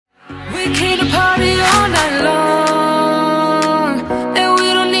came to party all night long, and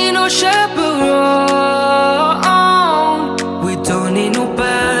we don't need no chaperone. We don't need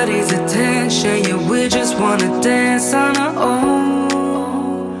nobody's attention, yeah, we just wanna dance on our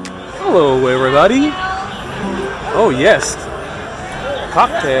own. Hello, everybody. Oh, yes.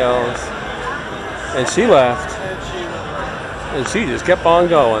 Cocktails. And she left. And she just kept on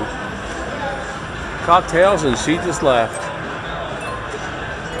going. Cocktails, and she just left.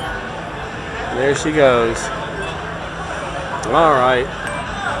 And there she goes. All right.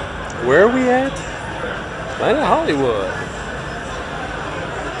 Where are we at? Planet Hollywood.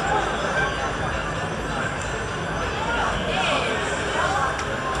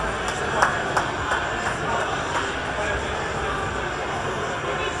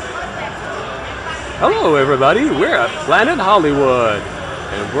 Hello, everybody. We're at Planet Hollywood.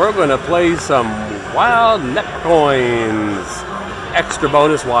 And we're going to play some Wild Lepre'coins. Extra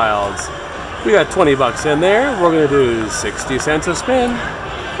bonus wilds. We got 20 bucks in there. We're going to do 60 cents a spin.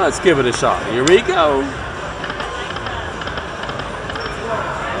 Let's give it a shot. Here we go.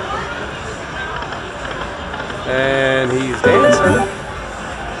 And he's dancing.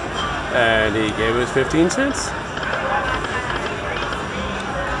 And he gave us 15 cents.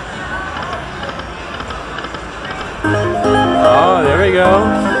 Oh, there we go.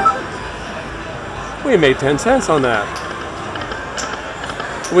 We made 10 cents on that.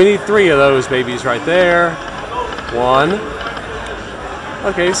 We need 3 of those babies right there. 1.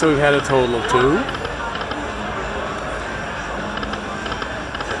 Okay, so we've had a total of 2.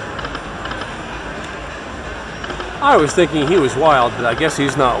 I was thinking he was wild, but I guess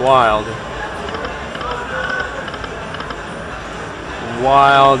he's not wild.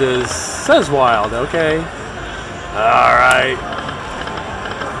 Wild says wild, okay. All right.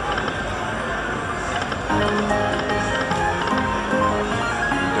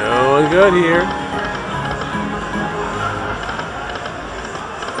 Doing good here.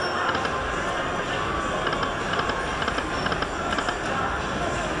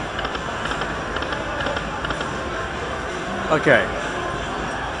 Okay.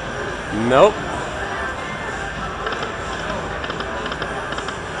 Nope.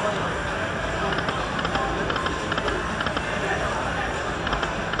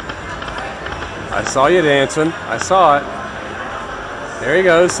 I saw you dancing. I saw it. There he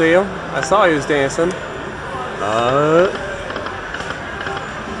goes. See him? I saw he was dancing.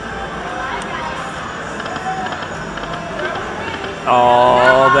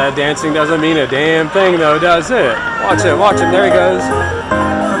 Oh, that dancing doesn't mean a damn thing, though, does it? Watch it. Watch him. There he goes.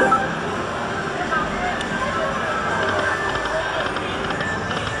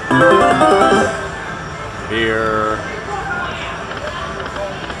 Here.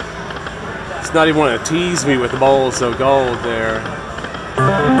 Not even want to tease me with the bowls of gold there.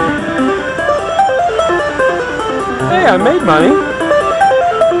 Hey, I made money.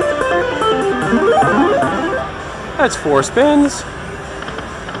 That's 4 spins.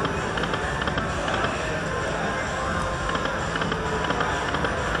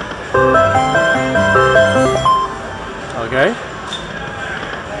 Okay.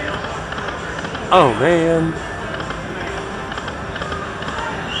 Oh, man.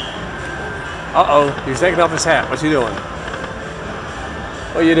 Uh-oh, he's taking off his hat. What's he doing?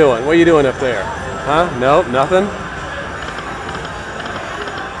 What are you doing? What are you doing up there? Huh? Nope, nothing?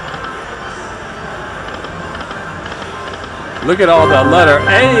 Look at all the letter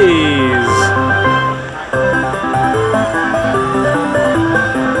A's.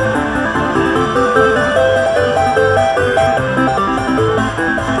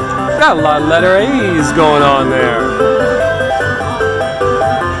 Got a lot of letter A's going on there.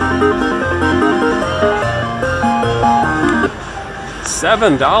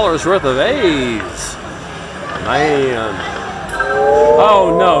 $7 worth of A's. Man.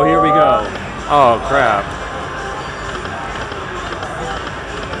 Oh no, here we go. Oh crap.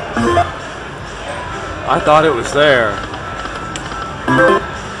 I thought it was there.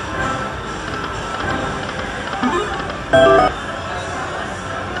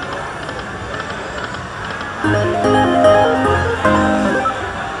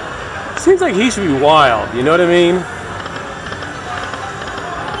 Seems like he should be wild, you know what I mean?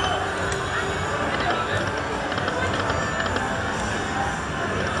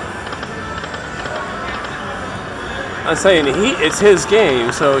 I'm saying it's his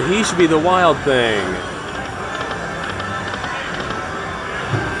game, so he should be the wild thing.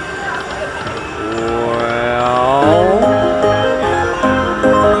 Well,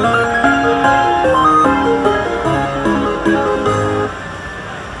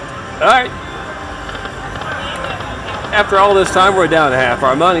 all right. After all this time, we're down to half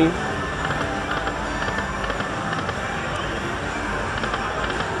our money.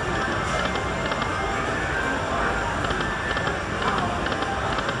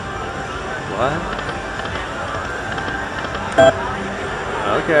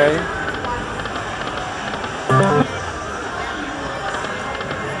 Okay.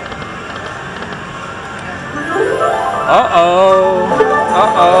 Uh-oh.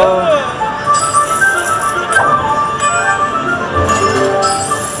 Uh-oh.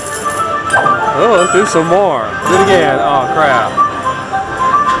 Oh, let's do some more. Do it again. Oh, crap.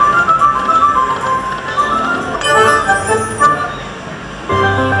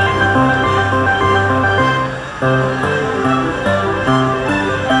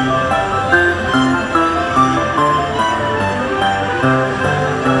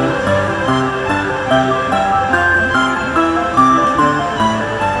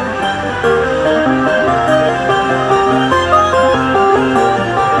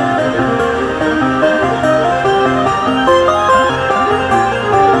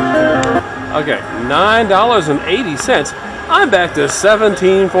 Okay, $9.80. I'm back to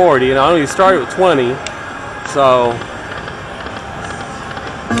 $17.40, and I only started with 20. So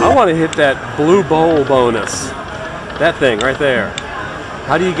I want to hit that blue bowl bonus. That thing right there.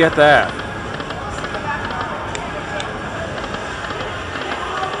 How do you get that?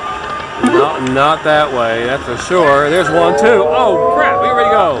 No, not that way. That's for sure. There's one too. Oh crap! We ready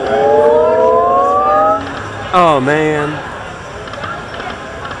to go. Oh man.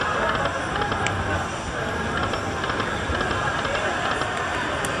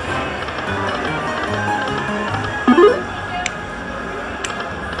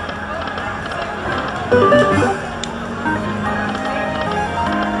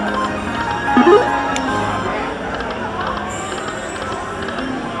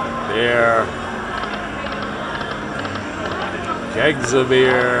 Beer. Kegs of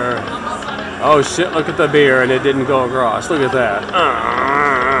beer. Oh shit, look at the beer and it didn't go across. Look at that.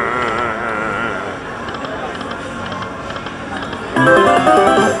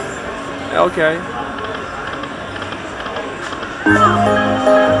 Okay.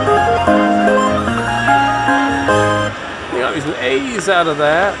 We got me some A's out of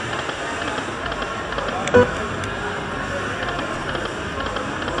that.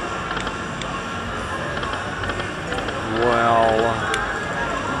 Well,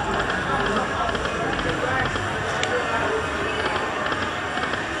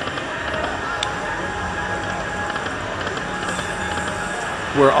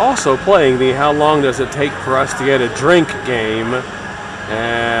 we're also playing the how long does it take for us to get a drink game,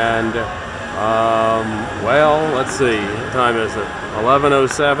 and well, let's see, what time is it?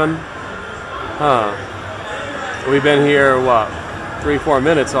 11:07. Huh? We've been here what, 3-4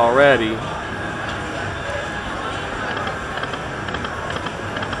 minutes already.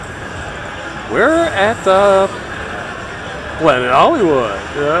 We're at the Planet Hollywood.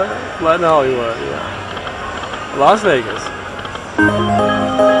 Yeah, Planet Hollywood. Yeah, Las Vegas.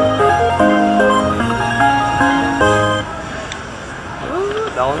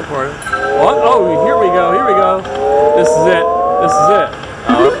 $1.25. What? Oh, here we go. Here we go. This is it. This is it.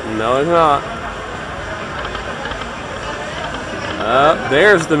 Oh, no, it's not.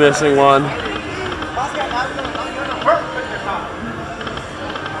 There's the missing one.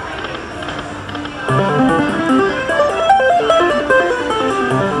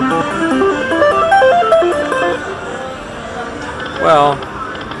 Well,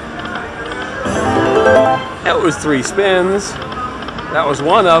 that was 3 spins. That was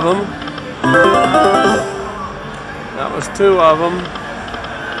one of them. That was 2 of them.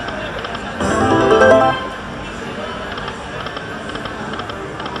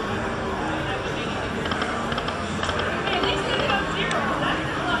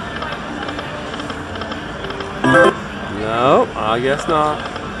 No, I guess not.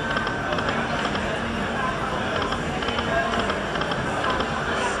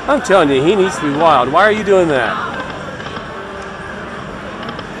 I'm telling you, he needs to be wild. Why are you doing that?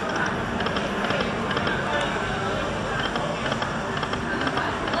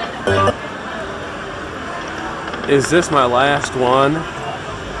 Is this my last one?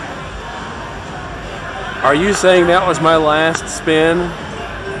 Are you saying that was my last spin?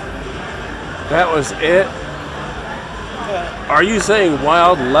 That was it? Are you saying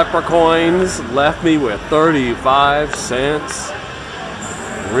Wild Lepre'coins left me with 35 cents?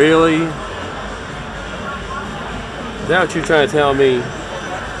 Really? Is that what you're trying to tell me?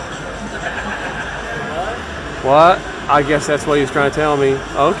 What? I guess that's what he's trying to tell me.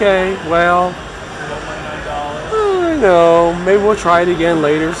 Okay, well, I know. Maybe we'll try it again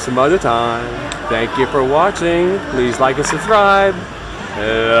later, some other time. Thank you for watching. Please like and subscribe.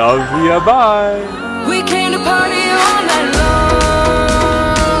 Love you, bye. We came to party all night long.